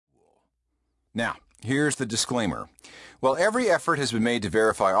Now, here's the disclaimer. While every effort has been made to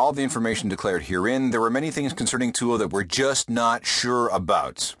verify all the information declared herein, there were many things concerning Tool that we're just not sure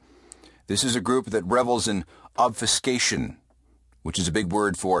about. This is a group that revels in obfuscation, which is a big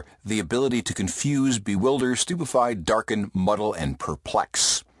word for the ability to confuse, bewilder, stupefy, darken, muddle, and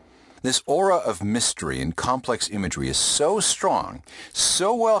perplex. This aura of mystery and complex imagery is so strong,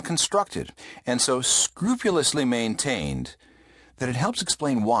 so well constructed, and so scrupulously maintained that it helps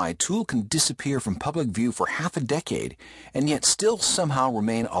explain why Tool can disappear from public view for half a decade and yet still somehow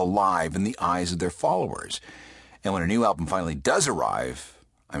remain alive in the eyes of their followers. And when a new album finally does arrive,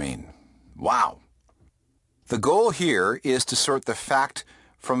 wow. The goal here is to sort the fact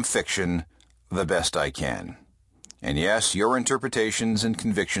from fiction the best I can. And yes, your interpretations and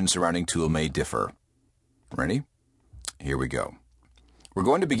convictions surrounding Tool may differ. Ready? Here we go. We're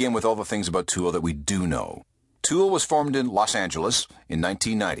going to begin with all the things about Tool that we do know. Tool was formed in Los Angeles in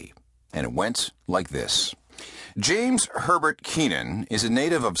 1990, and it went like this. James Herbert Keenan is a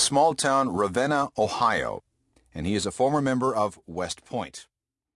native of small-town Ravenna, Ohio, and he is a former member of West Point.